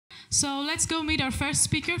So let's go meet our first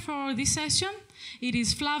speaker for this session. It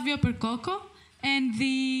is Flavio Percoco, and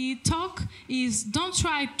the talk is Don't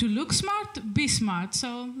Try to Look Smart, Be Smart.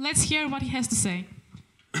 So let's hear what he has to say.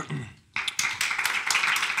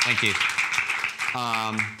 Thank you.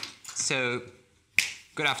 So,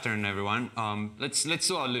 good afternoon, everyone. Let's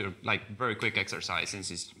do a little, very quick exercise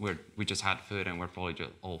since we just had food and we're probably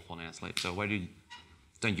just all falling asleep. So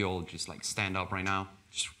don't you all just stand up right now?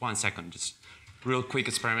 Just 1 second, just real quick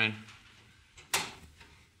experiment.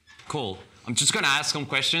 Cool. I'm just gonna ask some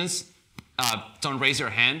questions. Don't raise your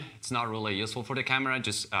hand. It's not really useful for the camera.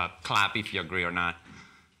 Just clap if you agree or not.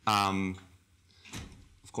 Of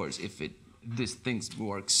course, if this thing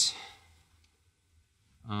works.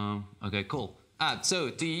 Okay, cool. So,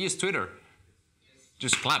 do you use Twitter?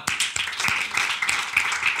 Just clap.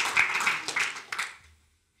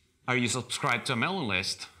 Are you subscribed to a mailing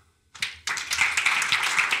list?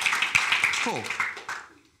 Cool.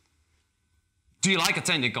 Do you like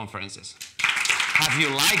attending conferences? Have you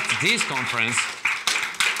liked this conference?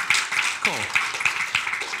 Cool.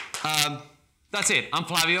 That's it. I'm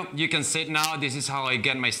Flavio. You can sit now. This is how I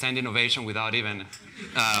get my standing ovation without even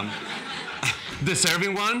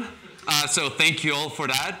deserving one. So thank you all for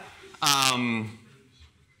that.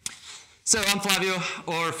 So I'm Flavio,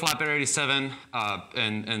 or Flapper87,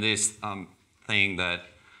 and this thing that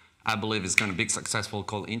I believe is going to be successful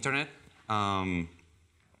called Internet.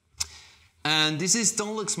 And this is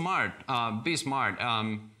Don't Look Smart, Be Smart.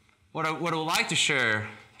 What I would like to share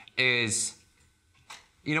is,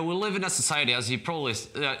 we live in a society, as you probably,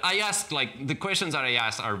 I asked, the questions that I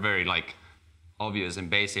asked are very, obvious and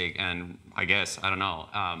basic, and I guess, I don't know,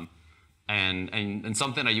 and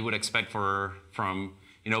something that you would expect from,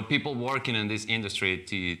 people working in this industry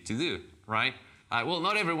to do, right? Well,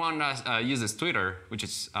 not everyone uses Twitter, which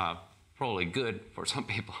is probably good for some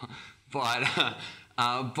people, but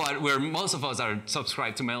where most of us are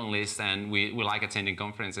subscribed to mailing lists and we like attending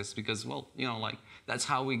conferences because, well, that's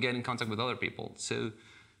how we get in contact with other people. So,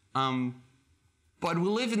 but we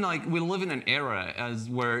live in an era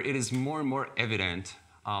where it is more and more evident.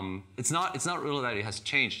 It's not really that it has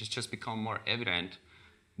changed. It's just become more evident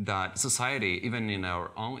that society, even in our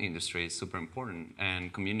own industry, is super important,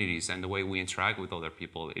 and communities and the way we interact with other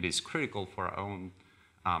people, it is critical for our own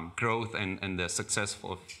growth and the success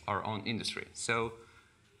of our own industry. So,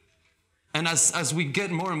 and as we get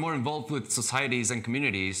more and more involved with societies and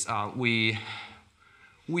communities, we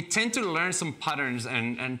tend to learn some patterns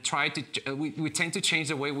and we tend to change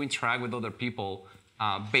the way we interact with other people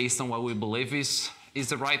based on what we believe is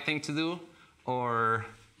the right thing to do, or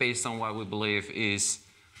based on what we believe is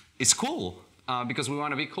cool, because we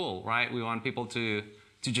want to be cool, right? We want people to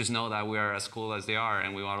just know that we are as cool as they are,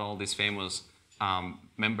 and we want all these famous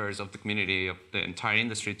members of the community, of the entire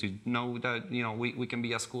industry, to know that we can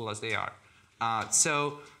be as cool as they are.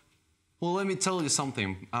 So, well, let me tell you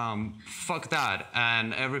something. Fuck that,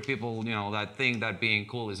 and every people that think that being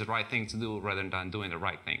cool is the right thing to do rather than doing the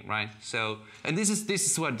right thing, right? So, and this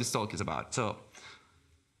is what this talk is about. So,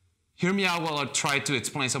 hear me out while I try to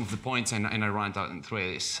explain some of the points and I rant out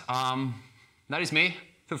through this. That is me.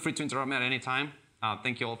 Feel free to interrupt me at any time.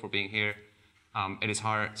 Thank you all for being here. It is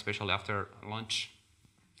hard, especially after lunch.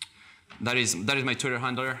 That is my Twitter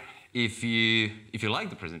handler. If you like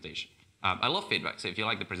the presentation, I love feedback. So if you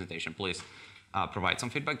like the presentation, please provide some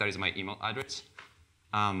feedback. That is my email address.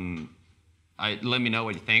 Let me know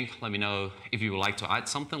what you think. Let me know if you would like to add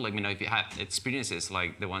something. Let me know if you have experiences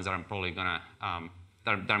like the ones that I'm probably gonna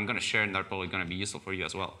that I'm gonna share, and that are probably gonna be useful for you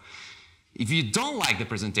as well. If you don't like the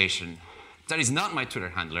presentation, that is not my Twitter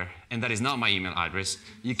handler, and that is not my email address.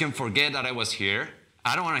 You can forget that I was here.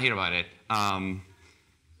 I don't want to hear about it.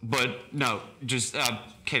 But no, just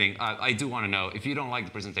kidding. I do want to know. If you don't like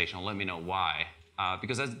the presentation, let me know why.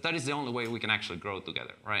 Because that is the only way we can actually grow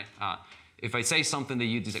together, right? If I say something that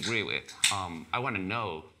you disagree with, I want to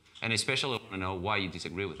know, and especially want to know why you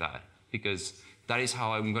disagree with that. Because that is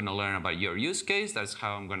how I'm going to learn about your use case. That's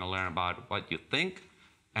how I'm going to learn about what you think,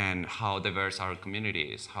 and how diverse our community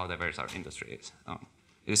is, how diverse our industry is.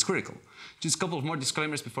 It is critical. Just a couple of more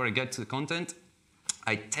disclaimers before I get to the content.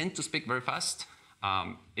 I tend to speak very fast.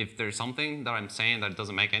 If there's something that I'm saying that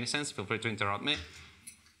doesn't make any sense, feel free to interrupt me.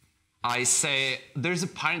 I say, there's a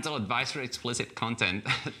parental advisory explicit content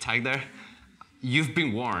tag there. You've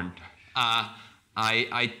been warned.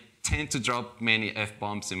 I tend to drop many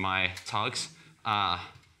F-bombs in my talks.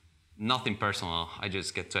 Nothing personal. I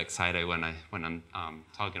just get too excited when I'm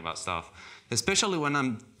talking about stuff, especially when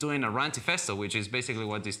I'm doing a rantifesto, which is basically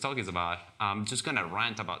what this talk is about. I'm just gonna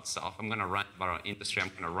rant about stuff. I'm gonna rant about our industry.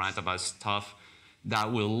 I'm gonna rant about stuff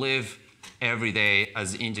that will live every day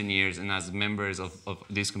as engineers and as members of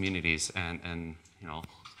these communities and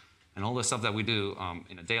all the stuff that we do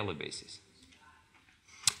in a daily basis.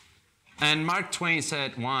 And Mark Twain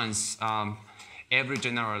said once, every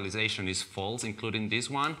generalization is false, including this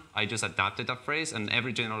one. I just adapted that phrase, and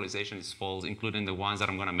every generalization is false, including the ones that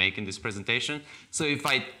I'm going to make in this presentation. So if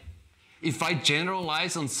I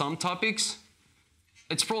generalize on some topics,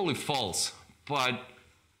 it's probably false, but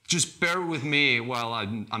just bear with me while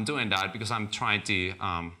I'm doing that, because I'm trying to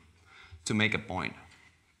make a point.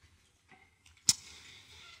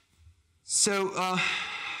 So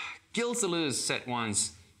Gilles Deleuze said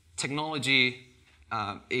once, technology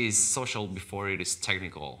is social before it is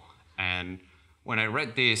technical. And when I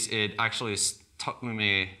read this, it actually stuck with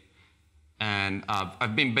me. And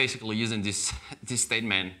I've been basically using this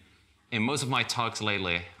statement in most of my talks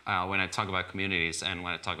lately when I talk about communities and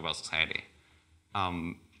when I talk about society.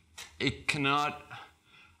 It cannot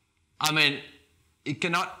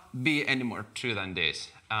be any more true than this.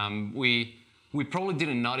 We probably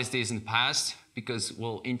didn't notice this in the past because,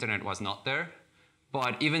 well, internet was not there.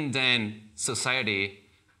 But even then, society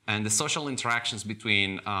and the social interactions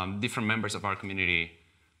between different members of our community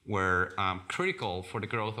were critical for the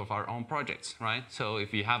growth of our own projects, right? So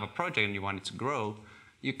if you have a project and you want it to grow,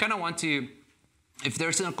 you kind of want to, if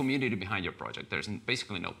there's no community behind your project, there's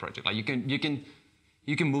basically no project. Like you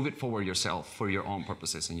can move it forward yourself for your own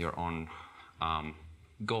purposes and your own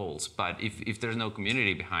goals. But if there's no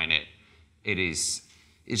community behind it,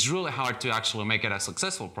 it's really hard to actually make it a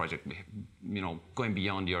successful project, going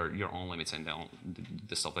beyond your own limits and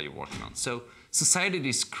the stuff that you're working on. So society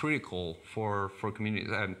is critical for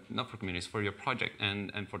communities, not for communities, for your project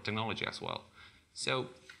and for technology as well. So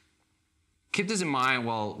keep this in mind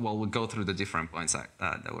while we go through the different points that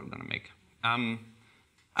we're going to make.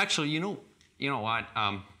 Actually, you know what?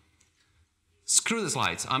 Screw the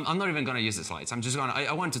slides. I'm not even going to use the slides. I'm just going to,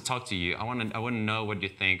 I want to talk to you. I want to know what you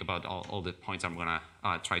think about all the points I'm going to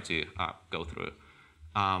try to go through.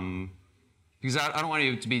 Because I don't want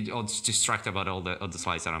you to be all distracted about all the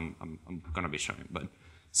slides that I'm going to be showing. But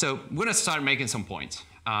so I'm going to start making some points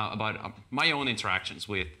about my own interactions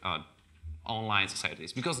with online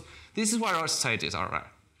societies, because this is where our societies are at.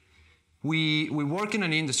 We work in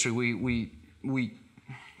an industry, we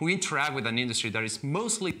interact with an industry that is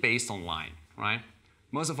mostly based online, right?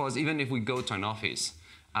 Most of us, even if we go to an office,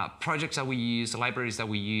 projects that we use, libraries that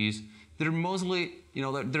we use, they're mostly,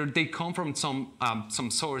 they come from some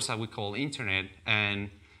source that we call internet, and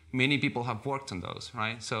many people have worked on those,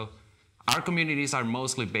 right? So our communities are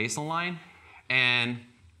mostly based online, and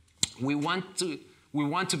we want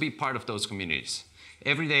to be part of those communities.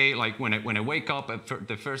 Every day, like when I wake up,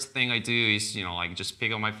 the first thing I do is, just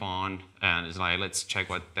pick up my phone and it's like, let's check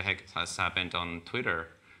what the heck has happened on Twitter.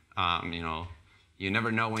 You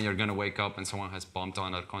never know when you're gonna wake up and someone has bombed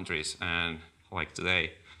on other countries, and like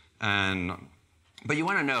today. But you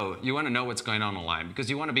wanna know what's going on online because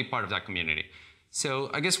you wanna be part of that community. So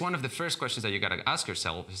I guess one of the first questions that you gotta ask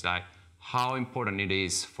yourself is that how important it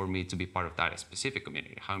is for me to be part of that specific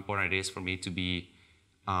community. How important it is for me to be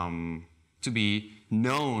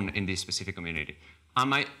known in this specific community.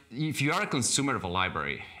 If you are a consumer of a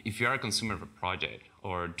library, if you are a consumer of a project,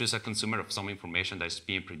 or just a consumer of some information that is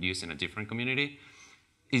being produced in a different community,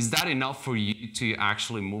 is that enough for you to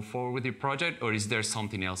actually move forward with your project, or is there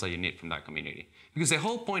something else that you need from that community? Because the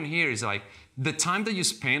whole point here is like, the time that you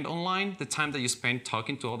spend online, the time that you spend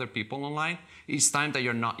talking to other people online, is time that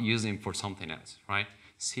you're not using for something else, right?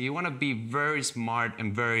 So you want to be very smart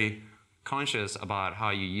and very conscious about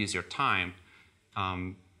how you use your time.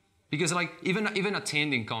 Because like even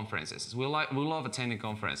attending conferences, we love attending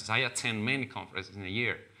conferences. I attend many conferences in a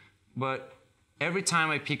year, but every time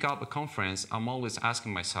I pick up a conference, I'm always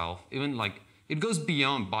asking myself, even like, it goes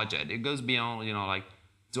beyond budget. It goes beyond, like,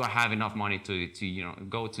 do I have enough money to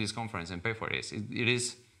go to this conference and pay for this? It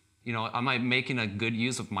is, am I making a good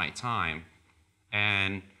use of my time?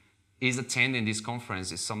 And is attending this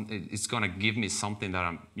conference it's gonna give me something that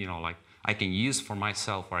I'm, like I can use for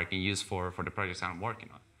myself, or I can use for the projects that I'm working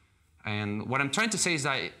on. And what I'm trying to say is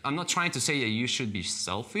that I'm not trying to say that you should be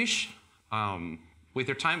selfish with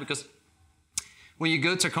your time, because when you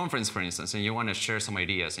go to a conference, for instance, and you want to share some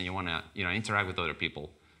ideas and you want to interact with other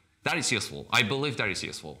people, that is useful. I believe that is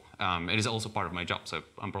useful. It is also part of my job, so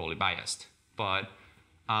I'm probably biased. But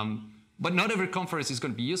not every conference is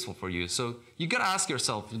going to be useful for you. So you got to ask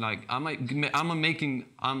yourself, like, am I making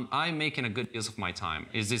a good use of my time?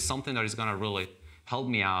 Is this something that is going to really help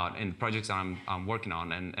me out in the projects that I'm working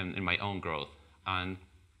on and in my own growth? And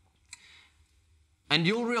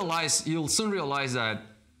you'll soon realize that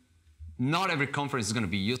not every conference is going to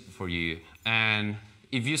be useful for you. And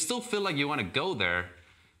if you still feel like you want to go there,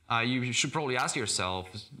 you should probably ask yourself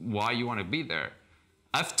why you want to be there.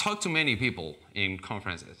 I've talked to many people in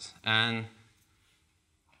conferences, and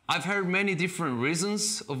I've heard many different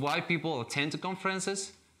reasons of why people attend to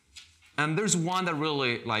conferences. And there's one that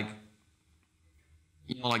really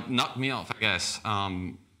knocked me off, I guess.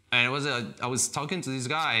 And it was I was talking to this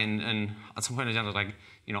guy, and at some point I was like,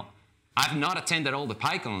 I've not attended all the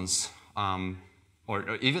PyCons,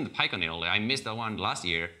 or even the PyCon in Italy. I missed that one last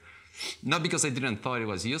year, not because I didn't thought it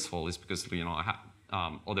was useful. It's because I had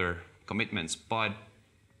other commitments. But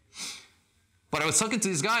I was talking to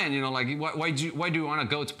this guy, and why do you want to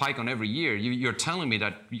go to PyCon every year? You're telling me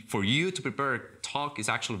that for you to prepare a talk is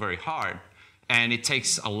actually very hard, and it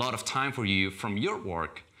takes a lot of time for you from your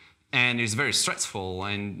work, and it's very stressful,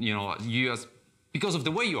 and because of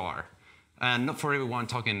the way you are, and not for everyone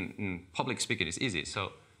talking in public speaking is easy.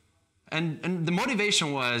 So, and the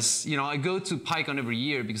motivation was, I go to PyCon every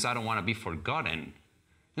year because I don't want to be forgotten. And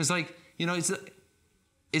it's like,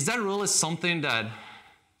 is that really something that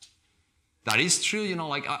is true?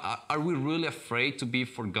 Are we really afraid to be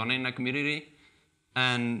forgotten in a community?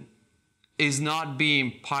 And is not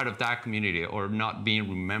being part of that community or not being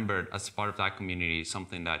remembered as part of that community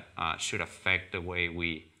something that should affect the way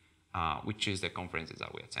we choose the conferences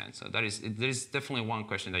that we attend? So there is definitely one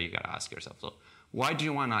question that you got to ask yourself. So why do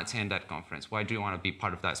you want to attend that conference? Why do you want to be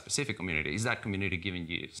part of that specific community? Is that community giving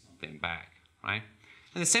you something back, right?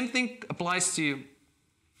 And the same thing applies to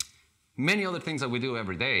many other things that we do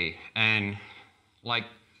every day. And one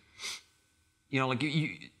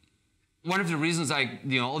of the reasons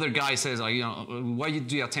other guy says, why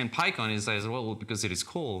do you attend PyCon? He says, well, because it is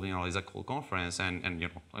cool. It's a cool conference, and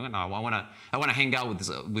I want to hang out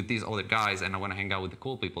with these other guys, and I want to hang out with the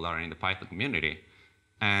cool people that are in the Python community.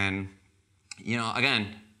 And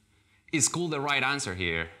again, is cool the right answer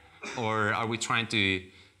here, or are we trying to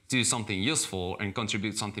do something useful and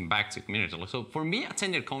contribute something back to the community? So for me,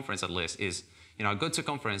 attending a conference at least is, I go to a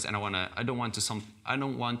conference and I don't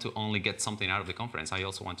want to only get something out of the conference. I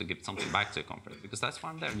also want to give something back to the conference, because that's why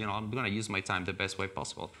I'm there. I'm going to use my time the best way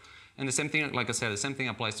possible. And the same thing, like I said, the same thing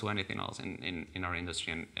applies to anything else in our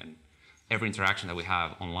industry and every interaction that we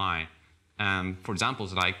have online. For example,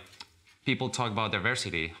 people talk about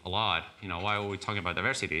diversity a lot. Why are we talking about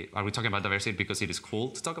diversity? Are we talking about diversity because it is cool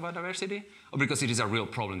to talk about diversity, or because it is a real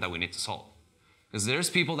problem that we need to solve? Because there's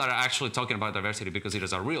people that are actually talking about diversity because it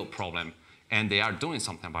is a real problem, and they are doing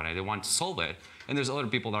something about it. They want to solve it. And there's other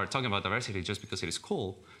people that are talking about diversity just because it is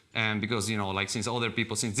cool. And because,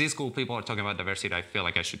 since these cool people are talking about diversity, I feel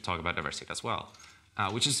like I should talk about diversity as well.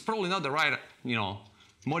 Which is probably not the right,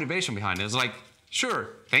 motivation behind it. It's like, sure,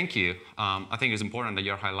 thank you. I think it's important that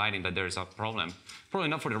you're highlighting that there is a problem. Probably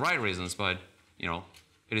not for the right reasons, but,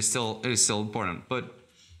 it is still important. But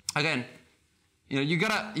again, you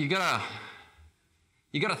gotta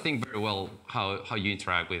think very well how you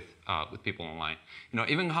interact with people online.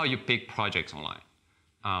 Even how you pick projects online.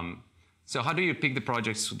 So how do you pick the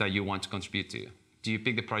projects that you want to contribute to? Do you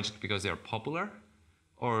pick the project because they're popular,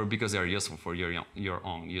 or because they're useful for your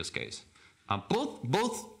own use case?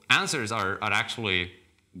 Both answers are actually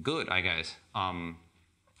good, I guess.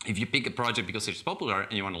 If you pick a project because it's popular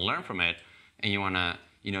and you want to learn from it and you want to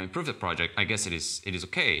improve the project, I guess it is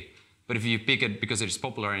okay. But if you pick it because it is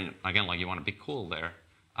popular and again, you want to be cool there,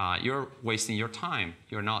 you're wasting your time.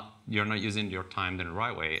 You're not using your time in the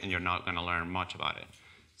right way, and you're not going to learn much about it.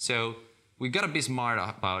 So we got to be smart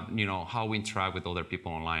about how we interact with other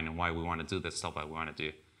people online and why we want to do the stuff that we want to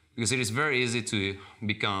do, because it is very easy to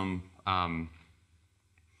become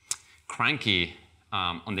cranky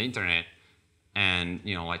on the internet and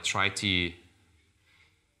try to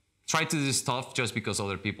do stuff just because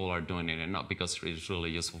other people are doing it and not because it's really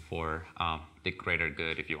useful for the greater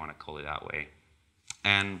good, if you want to call it that way.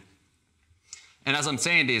 And as I'm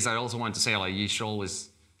saying this, I also want to say you should always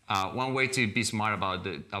one way to be smart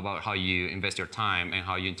about how you invest your time and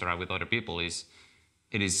how you interact with other people is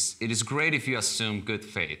it is great if you assume good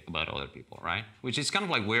faith about other people, right? Which is kind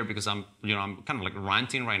of weird because I'm kind of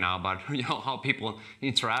ranting right now about how people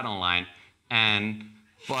interact online,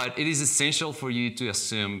 but it is essential for you to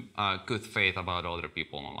assume good faith about other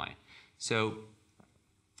people online. So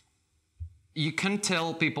you can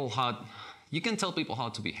tell people how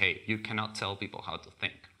to behave. You cannot tell people how to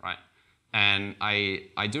think, right? And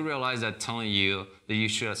I do realize that telling you that you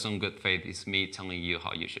should assume good faith is me telling you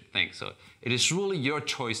how you should think. So it is really your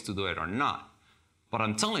choice to do it or not. But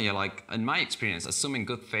I'm telling you, in my experience, assuming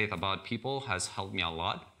good faith about people has helped me a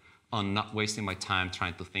lot on not wasting my time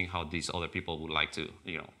trying to think how these other people would like to,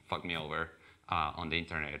 fuck me over on the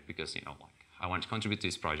internet, because, I want to contribute to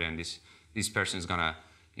this project, and this person is gonna,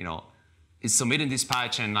 is submitting this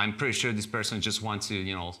patch, and I'm pretty sure this person just wants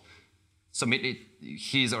to, submit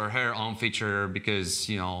his or her own feature because,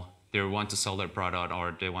 they want to sell their product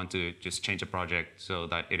or they want to just change a project so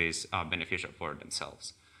that it is beneficial for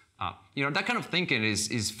themselves. That kind of thinking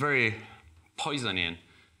is very poisoning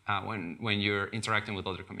when you're interacting with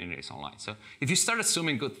other communities online. So if you start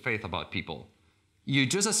assuming good faith about people, you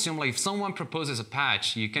just assume like if someone proposes a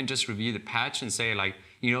patch, you can just review the patch and say like,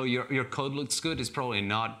 your code looks good, it's probably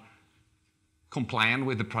not compliant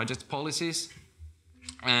with the project policies,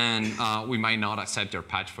 and we might not accept your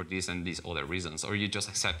patch for these and these other reasons, or you just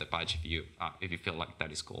accept the patch if you feel like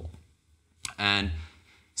that is cool. And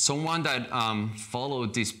someone that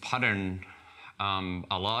followed this pattern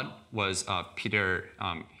a lot was Peter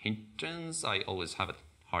Hitchens. I always have a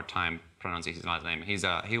hard time pronouncing his last name.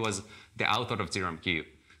 He was the author of ZeroMQ.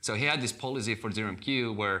 So he had this policy for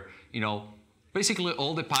ZeroMQ where, basically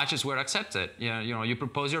all the patches were accepted. You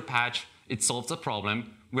propose your patch, it solves the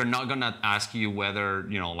problem. We're not gonna ask you whether,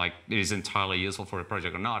 it is entirely useful for the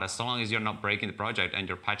project or not. As long as you're not breaking the project and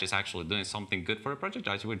your patch is actually doing something good for the project,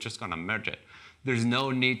 we're just gonna merge it. There's no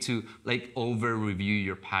need to over-review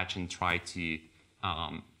your patch and try to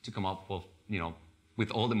come up with,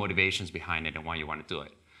 with all the motivations behind it and why you want to do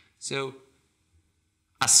it. So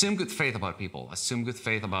assume good faith about people. Assume good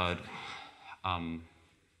faith about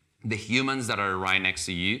the humans that are right next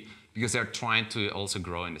to you, because they're trying to also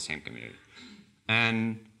grow in the same community.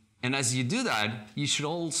 And as you do that, you should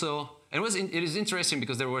also, it is interesting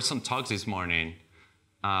because there were some talks this morning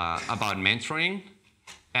about mentoring,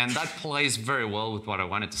 and that plays very well with what I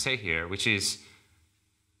wanted to say here, which is,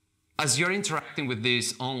 as you're interacting with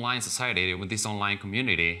this online society, with this online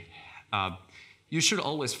community, you should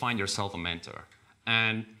always find yourself a mentor.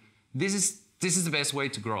 And this is the best way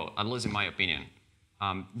to grow, at least in my opinion.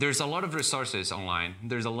 There's a lot of resources online.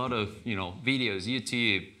 There's a lot of videos,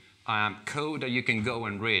 YouTube, code that you can go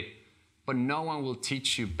and read, but no one will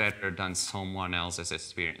teach you better than someone else's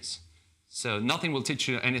experience. So nothing will teach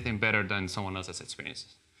you anything better than someone else's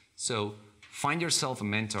experience. So find yourself a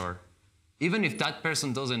mentor, even if that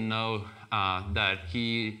person doesn't know that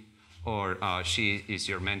he or she is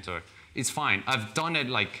your mentor. It's fine. I've done it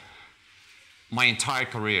like my entire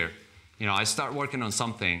career. I start working on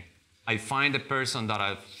something. I find the person that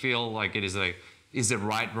I feel like is the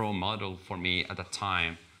right role model for me at the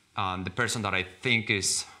time. The person that I think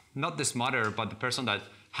is not the smarter, but the person that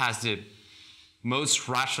has the most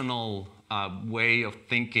rational way of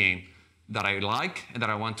thinking that I like and that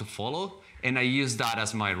I want to follow, and I use that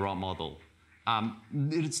as my role model.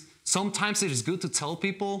 Sometimes it is good to tell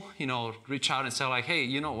people, reach out and say like, hey,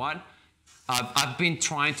 you know what? I've been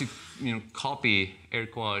trying to copy, air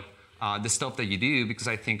quote, the stuff that you do because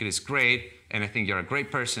I think it is great, and I think you're a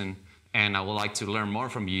great person, and I would like to learn more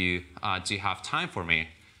from you. Do you have time for me?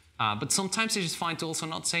 But sometimes it's just fine to also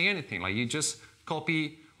not say anything. Like you just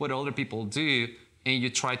copy what other people do, and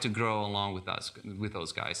you try to grow along with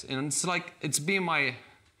those guys. And it's like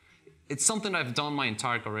it's something I've done my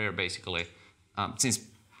entire career basically, since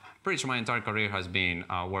pretty much my entire career has been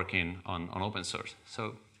working on open source.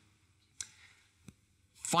 So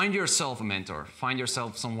find yourself a mentor. Find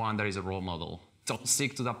yourself someone that is a role model. Don't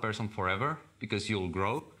stick to that person forever because you'll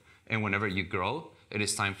grow, and whenever you grow, it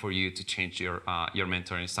is time for you to change your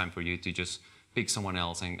mentor, and it's time for you to just pick someone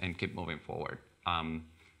else and keep moving forward.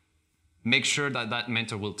 Make sure that that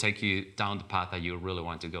mentor will take you down the path that you really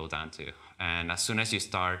want to go down to. And as soon as you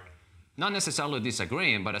start, not necessarily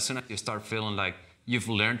disagreeing, but as soon as you start feeling like you've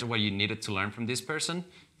learned what you needed to learn from this person,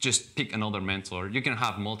 just pick another mentor. You can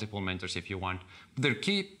have multiple mentors if you want. The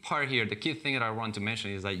key part here, the key thing that I want to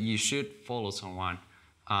mention is that you should follow someone.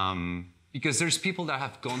 Because there's people that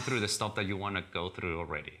have gone through the stuff that you want to go through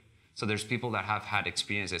already. So there's people that have had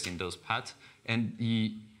experiences in those paths, and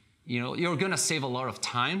you're going to save a lot of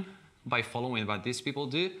time by following what these people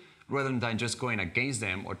do, rather than just going against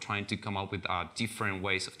them or trying to come up with different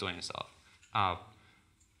ways of doing stuff.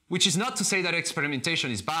 Which is not to say that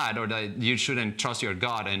experimentation is bad or that you shouldn't trust your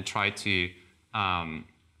gut and try to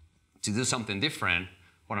do something different.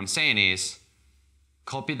 What I'm saying is,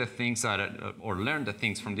 copy the things or learn the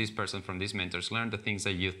things from this person, from these mentors. Learn the things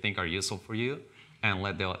that you think are useful for you, and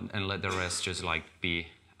let the rest just be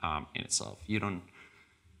in itself. You don't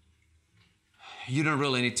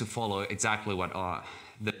really need to follow exactly what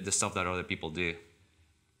the stuff that other people do.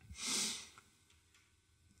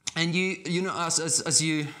 And as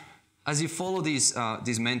you follow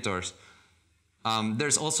these mentors,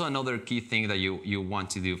 there's also another key thing that you want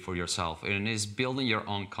to do for yourself, and it is building your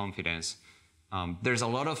own confidence. There's a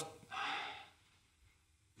lot of,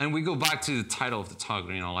 and we go back to the title of the talk,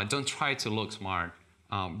 like don't try to look smart.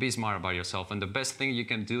 Be smart about yourself. And the best thing you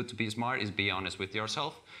can do to be smart is be honest with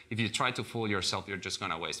yourself. If you try to fool yourself, you're just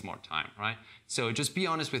going to waste more time, right? So just be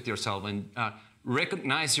honest with yourself and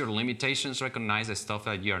recognize your limitations, recognize the stuff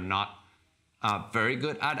that you're not very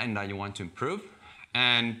good at and that you want to improve,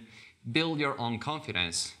 and build your own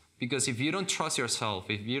confidence. Because if you don't trust yourself,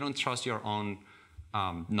 if you don't trust your own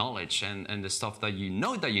knowledge and the stuff that you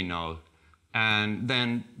know, and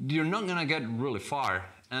then you're not going to get really far.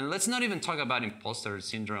 And let's not even talk about imposter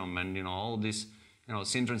syndrome and all these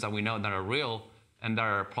syndromes that we know that are real and that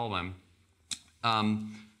are a problem.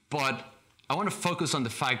 But I want to focus on the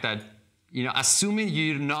fact that assuming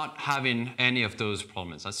you're not having any of those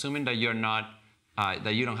problems, assuming that you're not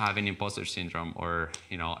that you don't have any imposter syndrome or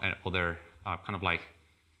other kind of like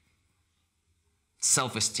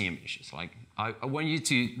self-esteem issues. Like I want you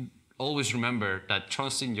to always remember that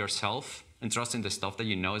trusting yourself and trusting the stuff that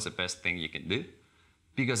you know is the best thing you can do.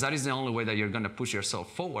 Because that is the only way that you're going to push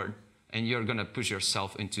yourself forward and you're going to push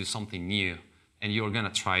yourself into something new and you're going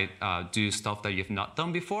to try do stuff that you've not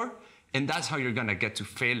done before. And that's how you're going to get to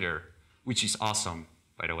failure, which is awesome,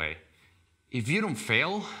 by the way. If you don't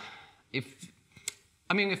fail, if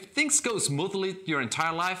things go smoothly your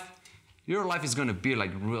entire life, your life is going to be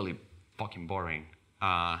like really fucking boring.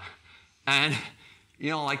 And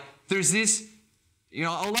there's this,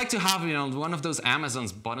 I would like to have, one of those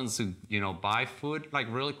Amazon's buttons to, buy food, like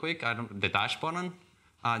really quick. The dash button,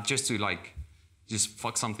 just to just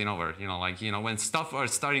fuck something over. When stuff are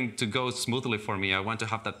starting to go smoothly for me, I want to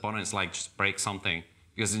have that button. It's like just break something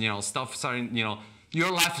because, stuff starting,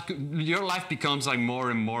 your life becomes like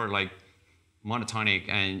more and more like monotonic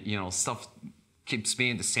and, stuff keeps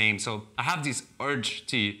being the same. So I have this urge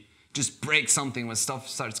to just break something when stuff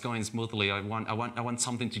starts going smoothly. I want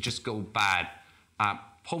something to just go bad.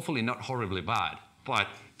 Hopefully not horribly bad, but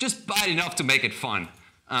just bad enough to make it fun.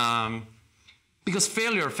 Because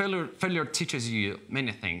failure teaches you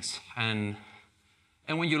many things. And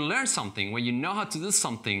when you learn something, when you know how to do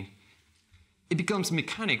something, it becomes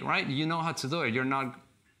mechanic, right? You know how to do it. You're not,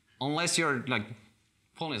 unless you're like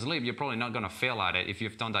falling asleep, you're probably not going to fail at it if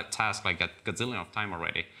you've done that task like a gazillion of time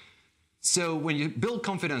already. So when you build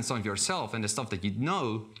confidence on yourself and the stuff that you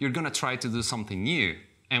know, you're going to try to do something new.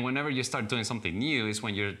 And whenever you start doing something new is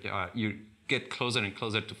when you get closer and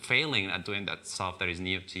closer to failing at doing that stuff that is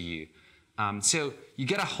new to you. So you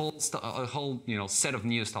get a whole set of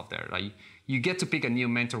new stuff there. Like you get to pick a new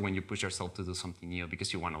mentor when you push yourself to do something new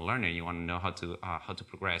because you want to learn it. You want to know how to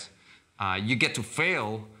progress. You get to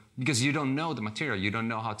fail because you don't know the material. You don't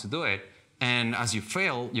know how to do it. And as you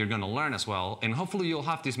fail, you're going to learn as well. And hopefully you'll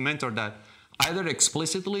have this mentor that either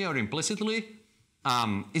explicitly or implicitly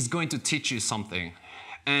is going to teach you something.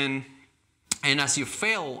 And as you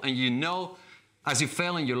fail and you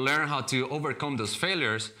learn how to overcome those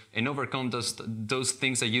failures and overcome those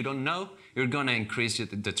things that you don't know, you're going to increase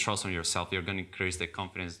the trust on yourself. You're going to increase the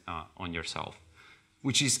confidence on yourself,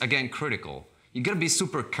 which is, again, critical. You got to be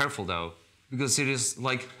super careful, though, because it is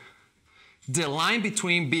like the line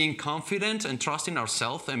between being confident and trusting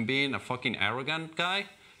ourselves and being a fucking arrogant guy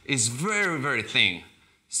is very, very thin.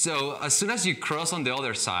 So as soon as you cross on the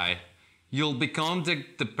other side, you'll become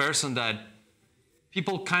the person that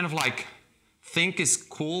people kind of like think is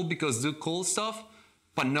cool because do cool stuff,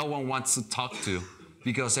 but no one wants to talk to.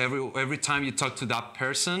 Because every time you talk to that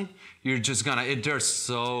person, you're just they're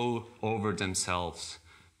so over themselves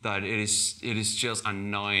that it is just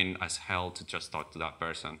annoying as hell to just talk to that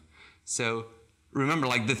person. So remember,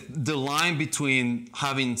 like the line between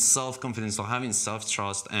having self-confidence or having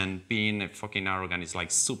self-trust and being a fucking arrogant is like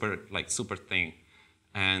super thin.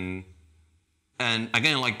 And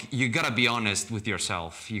again, like you gotta be honest with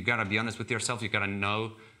yourself. You gotta be honest with yourself. You gotta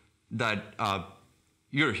know that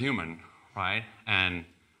you're human, right? And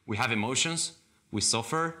we have emotions, we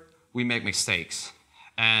suffer, we make mistakes.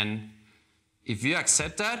 And if you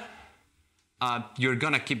accept that, you're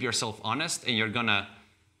gonna keep yourself honest and you're gonna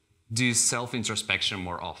do self-introspection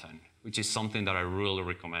more often, which is something that I really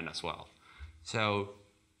recommend as well. So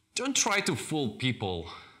don't try to fool people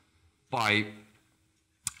by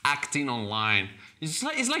acting online. It's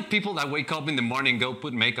like people that wake up in the morning, go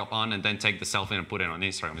put makeup on, and then take the selfie and put it on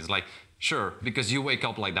Instagram. It's like, sure, because you wake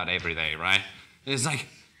up like that every day, right? It's like,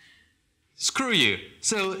 screw you.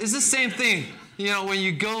 So it's the same thing, when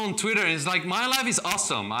you go on Twitter, it's like, my life is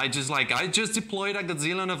awesome. I just deployed a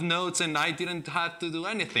gazillion of notes and I didn't have to do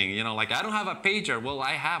anything. I don't have a pager. Well,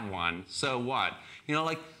 I have one. So what?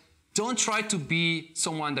 Don't try to be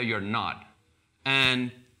someone that you're not.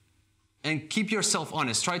 And keep yourself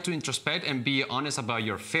honest. Try to introspect and be honest about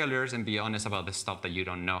your failures and be honest about the stuff that you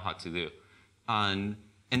don't know how to do. And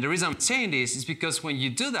And the reason I'm saying this is because when you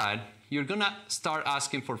do that, you're gonna start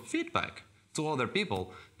asking for feedback to other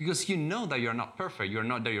people because you know that you're not perfect, you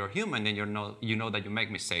know that you're human, and you know that you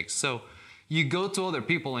make mistakes. So you go to other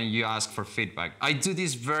people and you ask for feedback. I do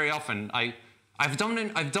this very often. I've done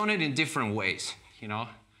it in different ways. You know,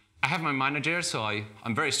 I have my manager, so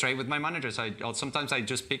I'm very straight with my managers. Sometimes I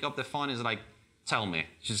just pick up the phone and it's like, tell me,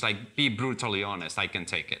 just like be brutally honest. I can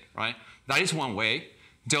take it, right? That is one way.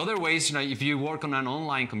 The other way is, you know, if you work on an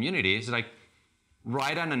online community, it's like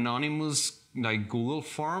write an anonymous like Google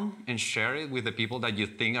form and share it with the people that you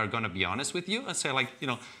think are going to be honest with you, and say like, you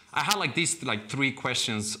know, I had like these like 3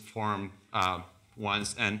 questions form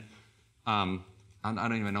once, and I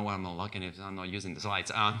don't even know why I'm not looking if I'm not using the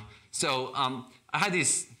slides. I had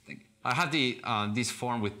this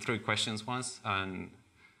form with 3 questions once, and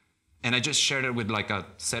I just shared it with like a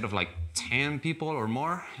set of like 10 people or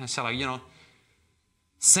more, and said like, you know,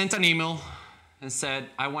 sent an email and said,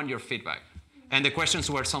 I want your feedback. And the questions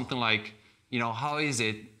were something like, you know, how is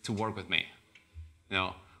it to work with me? You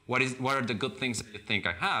know, what are the good things that you think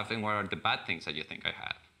I have, and what are the bad things that you think I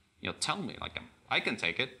have? You know, tell me, like, I can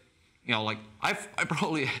take it. You know, like, I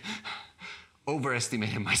probably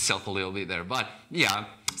overestimated myself a little bit there. But yeah,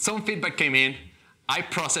 some feedback came in. I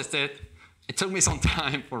processed it. It took me some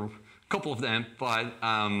time for a couple of them, but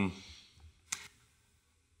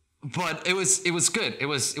it was good. It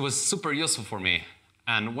was super useful for me.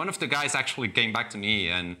 And one of the guys actually came back to me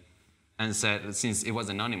and said, since it was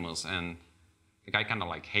anonymous, and the guy kind of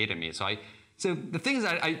like hated me. So the thing is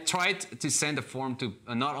that I tried to send the form to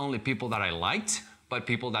not only people that I liked, but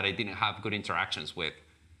people that I didn't have good interactions with.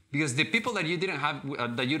 Because the people that you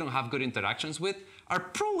don't have good interactions with are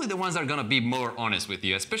probably the ones that are going to be more honest with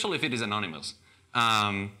you, especially if it is anonymous.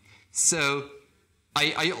 So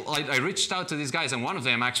I reached out to these guys, and one of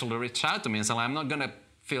them actually reached out to me and said, I'm not going to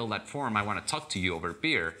fill that form. I want to talk to you over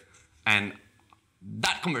beer. And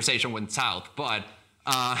that conversation went south. But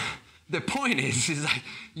the point is like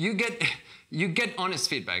you get honest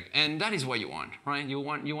feedback, and that is what you want, right? You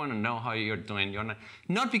want to know how you're doing.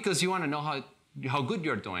 Not because you want to know how good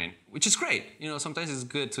you're doing, which is great. You know, sometimes it's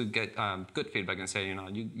good to get good feedback and say, you know,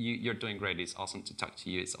 you're doing great. It's awesome to talk to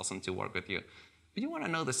you. It's awesome to work with you. But you want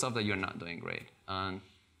to know the stuff that you're not doing great. And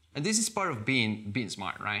this is part of being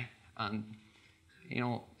smart, right? And you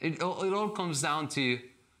know, it all comes down to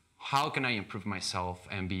how can I improve myself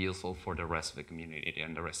and be useful for the rest of the community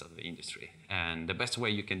and the rest of the industry. And the best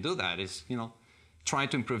way you can do that is, you know, try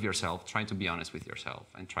to improve yourself, try to be honest with yourself,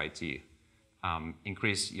 and try to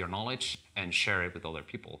increase your knowledge and share it with other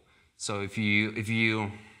people. So if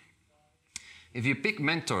you pick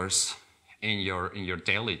mentors in your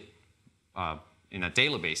daily in a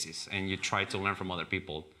daily basis, and you try to learn from other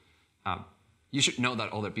people, you should know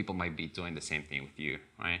that other people might be doing the same thing with you,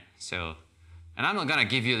 right? So, and I'm not gonna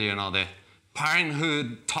give you, you know, the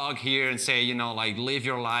parenthood talk here and say, you know, like live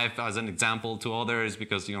your life as an example to others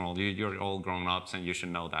because, you know, you're all grown-ups and you should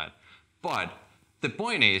know that. But the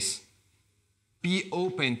point is, be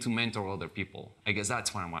open to mentor other people. I guess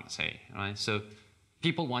that's what I want to say, right? So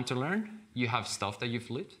people want to learn. You have stuff that you've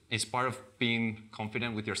lived. It's part of being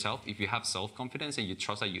confident with yourself. If you have self-confidence and you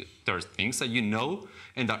trust that there's things that you know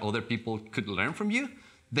and that other people could learn from you,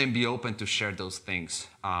 then be open to share those things.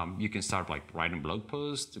 You can start like writing blog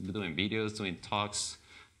posts, doing videos, doing talks,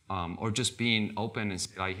 or just being open and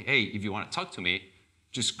say like, hey, if you want to talk to me,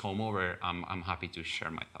 just come over. I'm happy to share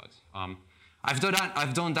my thoughts. I've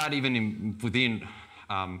done that even within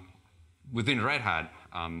Red Hat.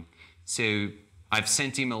 So I've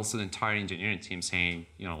sent emails to the entire engineering team saying,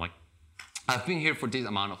 you know, like, I've been here for this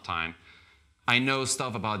amount of time. I know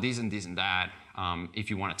stuff about this and this and that. If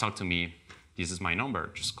you want to talk to me, this is my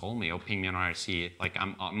number. Just call me or ping me on IRC. Like,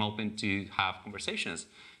 I'm open to have conversations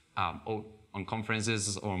or on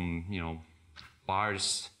conferences, on, you know,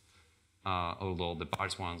 bars. Although the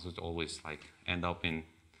bars ones would always like end up in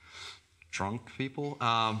drunk people.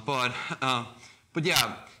 But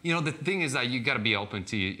yeah, you know, the thing is that you got to be open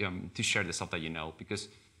to share the stuff that you know, because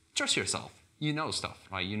trust yourself. You know stuff,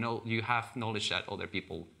 right? You know, you have knowledge that other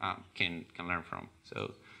people can learn from.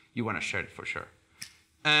 So you want to share it for sure.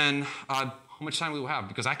 And how much time we have?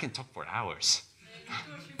 Because I can talk for hours.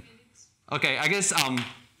 Okay, I guess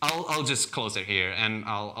I'll just close it here, and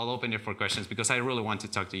I'll open it for questions because I really want to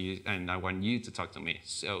talk to you, and I want you to talk to me.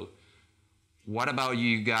 So what about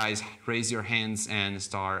you guys? Raise your hands and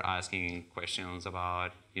start asking questions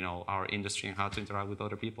about, you know, our industry and how to interact with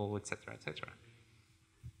other people, et cetera, et cetera.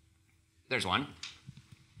 There's one.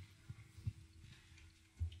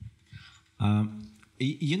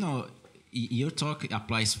 You know, your talk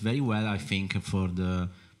applies very well, I think, for the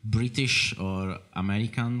British or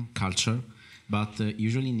American culture. but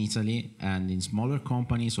usually in Italy and in smaller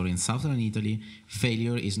companies or in southern Italy,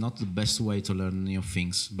 failure is not the best way to learn new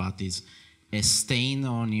things, but it's a stain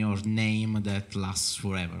on your name that lasts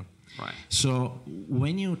forever. Right. So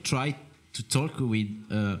when you try to talk with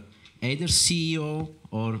either CEO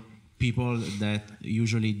or people that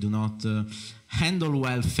usually do not handle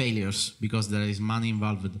well failures because there is money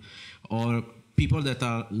involved, or people that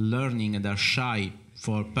are learning and are shy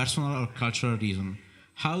for personal or cultural reason,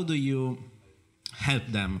 how do you help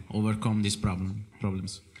them overcome these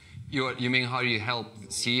problems? You mean how you help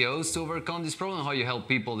CEOs to overcome this problem? How you help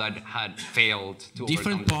people that had failed to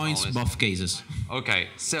Different overcome points, this problem? both cases. Okay,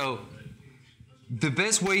 so the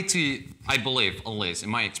best way to, I believe, at least in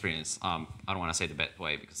my experience, I don't want to say the best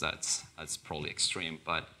way because that's probably extreme,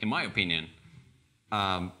 but in my opinion,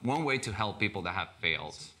 one way to help people that have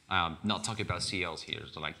failed, not talking about CEOs here,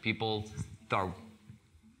 so like people that are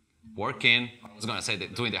working, I was going to say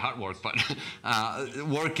that doing the hard work, but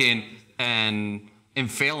working and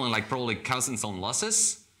failing, like probably causing some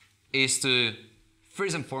losses, is to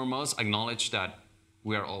first and foremost acknowledge that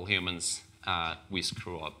we are all humans, we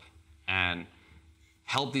screw up, and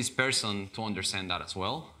help this person to understand that as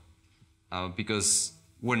well, because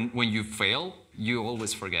when you fail, you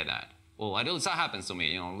always forget that. Well, at least that happens to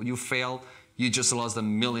me. You know, you fail, you just lost $1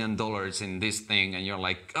 million in this thing, and you're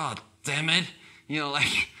like, oh, damn it, you know,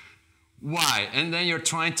 like, why? And then you're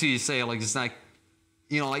trying to say, like, it's like,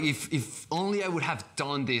 you know, like if only I would have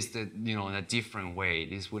done this, you know, in a different way,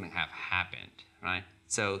 this wouldn't have happened, right?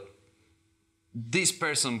 So this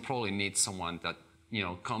person probably needs someone that, you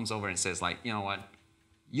know, comes over and says, like, you know what,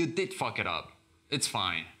 you did fuck it up. It's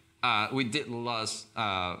fine. We did lose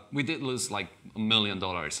like $1 million.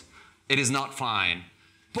 It is not fine,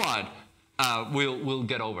 but we'll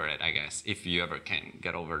get over it, I guess, if you ever can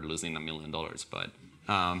get over losing $1 million.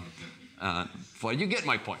 But you get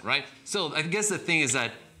my point, right? So I guess the thing is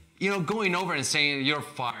that, you know, going over and saying you're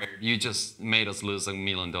fired, you just made us lose $1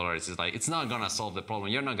 million, is like, it's not gonna solve the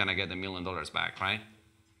problem. You're not gonna get the $1 million back, right?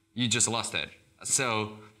 You just lost it.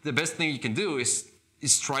 So the best thing you can do is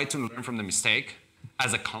try to learn from the mistake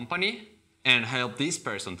as a company and help this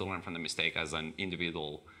person to learn from the mistake as an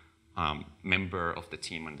individual member of the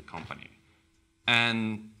team and the company.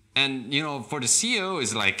 And you know, for the CEO,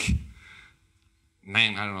 is like,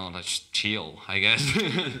 man, I don't know, let's chill, I guess.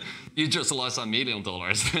 You just lost $1 million.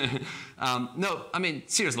 No, I mean,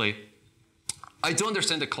 seriously, I do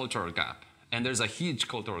understand the cultural gap, and there's a huge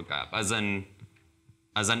cultural gap. As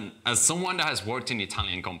someone that has worked in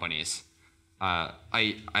Italian companies,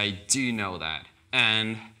 I do know that,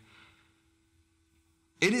 and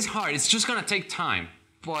it is hard. It's just gonna take time,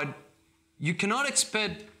 but you cannot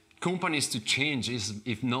expect companies to change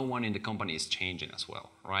if no one in the company is changing as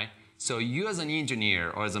well, right? So you as an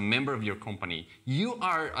engineer or as a member of your company, you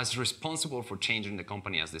are as responsible for changing the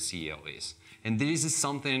company as the CEO is. And this is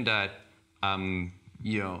something that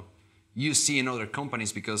you know, you see in other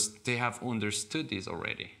companies because they have understood this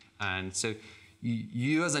already. And so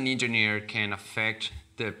you as an engineer can affect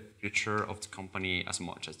the future of the company as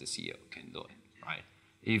much as the CEO can do it, right?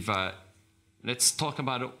 If let's talk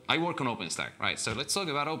about, I work on OpenStack, right? So let's talk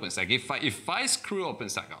about OpenStack. If I screw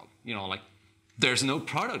OpenStack up, you know, like, there's no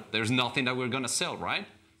product, there's nothing that we're gonna sell, right?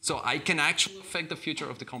 So I can actually affect the future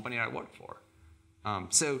of the company I work for.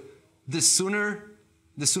 So the sooner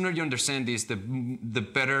you understand this, the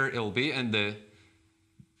better it'll be, and the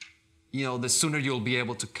sooner you'll be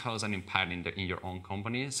able to cause an impact in your own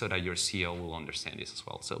company, so that your CEO will understand this as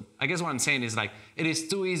well. So I guess what I'm saying is, like, it is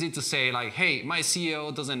too easy to say, like, hey, my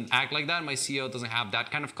CEO doesn't act like that, my CEO doesn't have that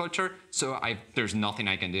kind of culture, so there's nothing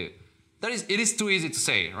I can do. It is too easy to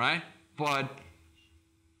say, right? But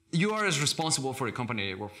you are as responsible for the company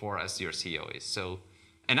you work for as your CEO is. So,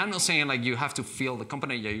 and I'm not saying like you have to feel the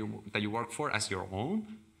company that you work for as your own.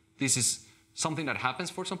 This is something that happens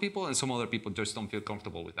for some people, and some other people just don't feel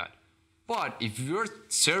comfortable with that. But if you're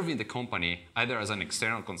serving the company, either as an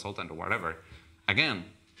external consultant or whatever, again,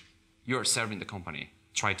 you're serving the company.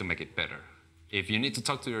 Try to make it better. If you need to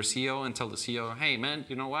talk to your CEO and tell the CEO, hey man,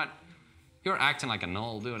 you know what? You're acting like an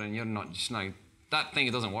old dude, and you're not, just like, that thing,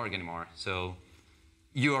 it doesn't work anymore. So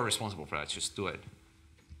you are responsible for that, just do it.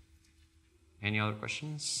 Any other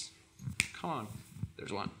questions? Come on,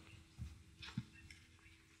 there's one.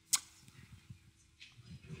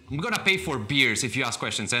 I'm gonna pay for beers if you ask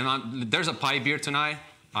questions. And there's a pie beer tonight.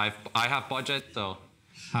 I have budget, so.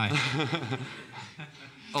 Hi.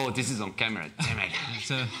 Oh, this is on camera, damn it.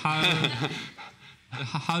 So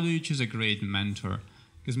how do you choose a great mentor?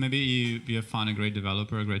 Because maybe you have found a great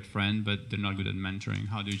developer, a great friend, but they're not good at mentoring.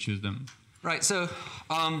 How do you choose them? Right, so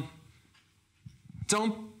I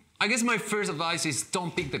guess my first advice is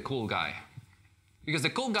don't pick the cool guy. Because the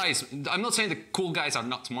cool guys, I'm not saying the cool guys are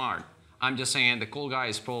not smart. I'm just saying the cool guy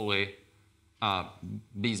is probably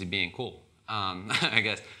busy being cool, I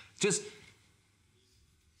guess. Just,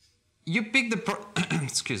 you pick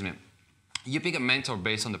excuse me, you pick a mentor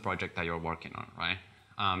based on the project that you're working on, right?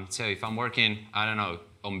 So if I'm working, I don't know,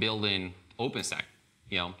 on building OpenStack,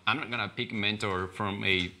 I'm not gonna pick a mentor from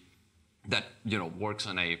that works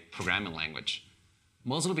on a programming language.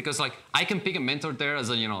 Mostly because I can pick a mentor there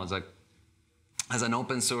as as an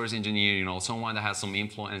open source engineer, someone that has some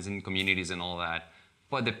influence in communities and all that.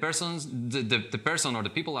 But the person or the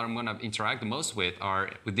people that I'm gonna interact the most with are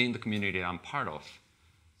within the community that I'm part of.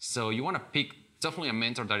 So you wanna pick definitely a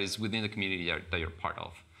mentor that is within the community that you're part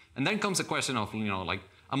of. And then comes the question of,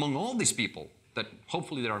 among all these people, that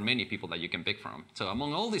hopefully there are many people that you can pick from. So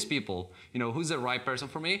among all these people, who's the right person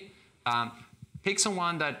for me? Pick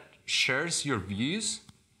someone that shares your views,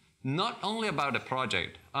 not only about the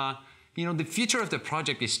project. The future of the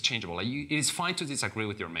project is changeable. It is fine to disagree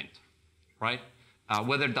with your mentor, right?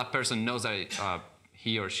 Whether that person knows that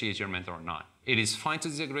he or she is your mentor or not. It is fine to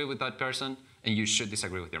disagree with that person, and you should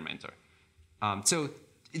disagree with your mentor. So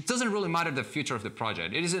it doesn't really matter the future of the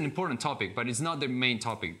project. It is an important topic, but it's not the main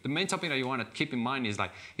topic. The main topic that you want to keep in mind is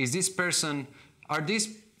is this person,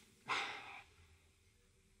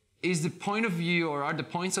 is the point of view or are the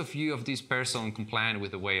points of view of this person compliant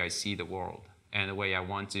with the way I see the world and the way I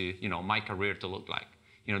want to, my career to look like?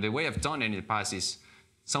 The way I've done it in the past is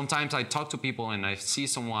sometimes I talk to people and I see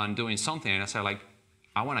someone doing something and I say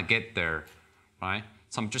I want to get there, right?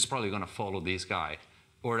 So I'm just probably going to follow this guy,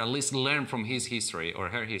 or at least learn from his history or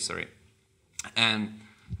her history. And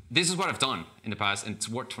this is what I've done in the past, and it's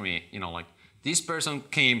worked for me. This person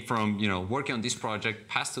came from working on this project,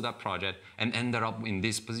 passed to that project, and ended up in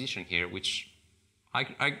this position here, which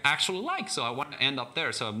I actually like. So I want to end up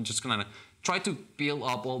there. So I'm just gonna try to build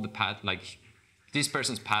up all the path, this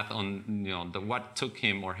person's path on what took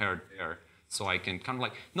him or her there, so I can kind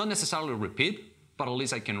of not necessarily repeat, but at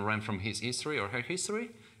least I can learn from his history or her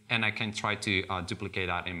history, and I can try to duplicate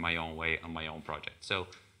that in my own way on my own project. So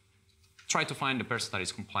try to find the person that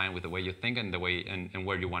is compliant with the way you think and the way and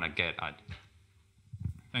where you want to get at.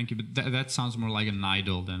 Thank you, but that sounds more like an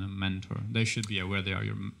idol than a mentor. They should be aware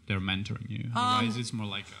they're mentoring you. Otherwise, it's more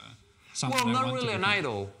like something. Well, not really an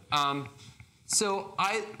idol. So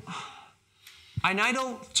an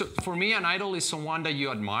idol, for me, an idol is someone that you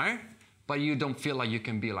admire, but you don't feel like you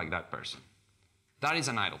can be like that person. That is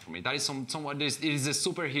an idol for me. That is someone. It is a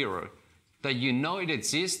superhero that it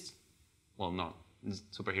exists. Well, no,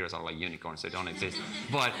 superheroes are like unicorns; they don't exist.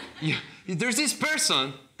 But there's this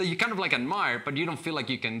person that you kind of admire, but you don't feel like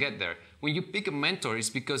you can get there. When you pick a mentor, it's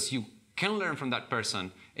because you can learn from that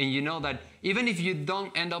person, and you know that even if you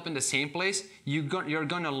don't end up in the same place, you're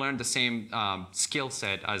gonna learn the same skill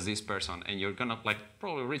set as this person, and you're gonna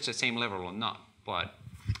probably reach the same level or not. But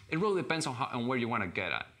it really depends on where you want to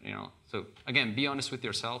get at, So again, be honest with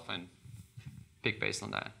yourself and pick based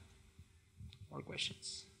on that. More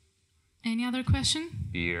questions? Any other question?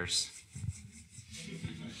 Beers.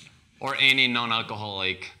 Or any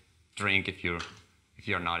non-alcoholic drink if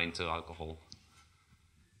you're not into alcohol.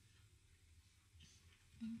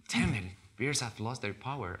 Damn it, beers have lost their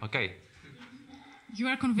power. Okay. You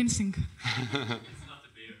are convincing. It's not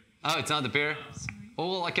the beer. Oh, it's not the beer? Sorry.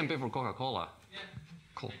 Oh, well, I can pay for Coca-Cola. Yeah.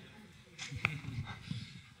 Cool.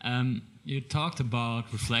 You talked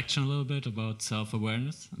about reflection a little bit, about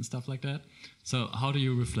self-awareness and stuff like that. So how do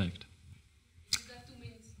you reflect?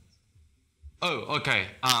 Oh, okay.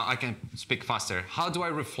 I can speak faster. How do I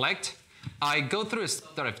reflect? I go through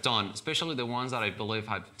stuff that I've done, especially the ones that I believe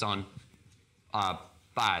I've done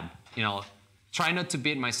bad. Try not to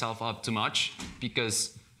beat myself up too much,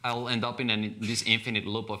 because I'll end up in this infinite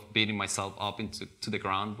loop of beating myself up to the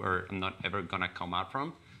ground where I'm not ever gonna come out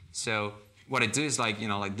from. So what I do is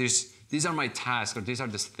these are my tasks, or these are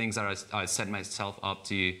the things that I set myself up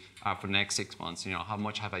to for the next 6 months. How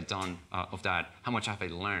much have I done of that? How much have I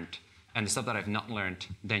learned? And the stuff that I've not learned,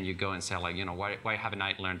 then you go and say why haven't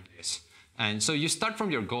I learned this? And so you start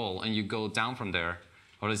from your goal and you go down from there.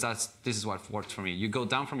 Or this is what worked for me. You go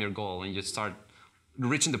down from your goal and you start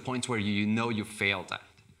reaching the point where you failed at.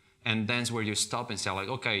 And that's where you stop and say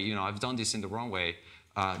okay, I've done this in the wrong way.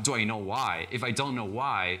 Do I know why? If I don't know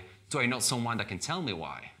why, do I know someone that can tell me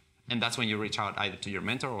why? And that's when you reach out either to your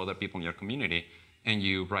mentor or other people in your community, and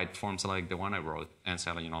you write forms like the one I wrote and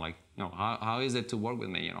say, how is it to work with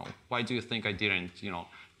me? Why do you think I didn't,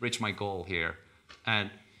 reach my goal here?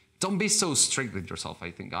 And don't be so strict with yourself.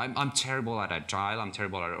 I think I'm terrible at agile. I'm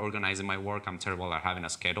terrible at organizing my work. I'm terrible at having a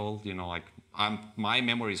schedule. My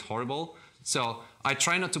memory is horrible. So I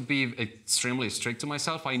try not to be extremely strict to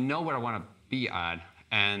myself. I know where I want to be at.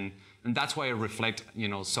 And that's why I reflect,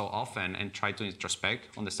 so often and try to introspect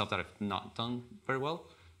on the stuff that I've not done very well.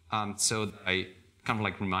 So that I kind of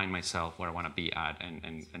like remind myself where I want to be at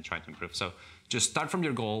and try to improve. So just start from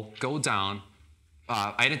your goal, go down,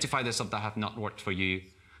 identify the stuff that have not worked for you,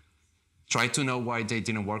 try to know why they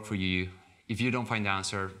didn't work for you. If you don't find the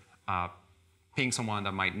answer, ping someone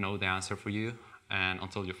that might know the answer for you, and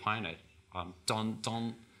until you find it.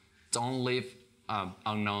 Don't leave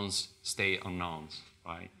unknowns stay unknowns,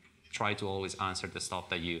 right? Try to always answer the stuff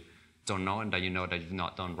that you don't know and that you know that you've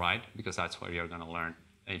not done right, because that's where you're going to learn.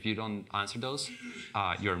 And if you don't answer those,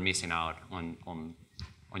 you're missing out on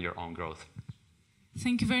your own growth.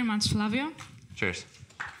 Thank you very much, Flavio. Cheers.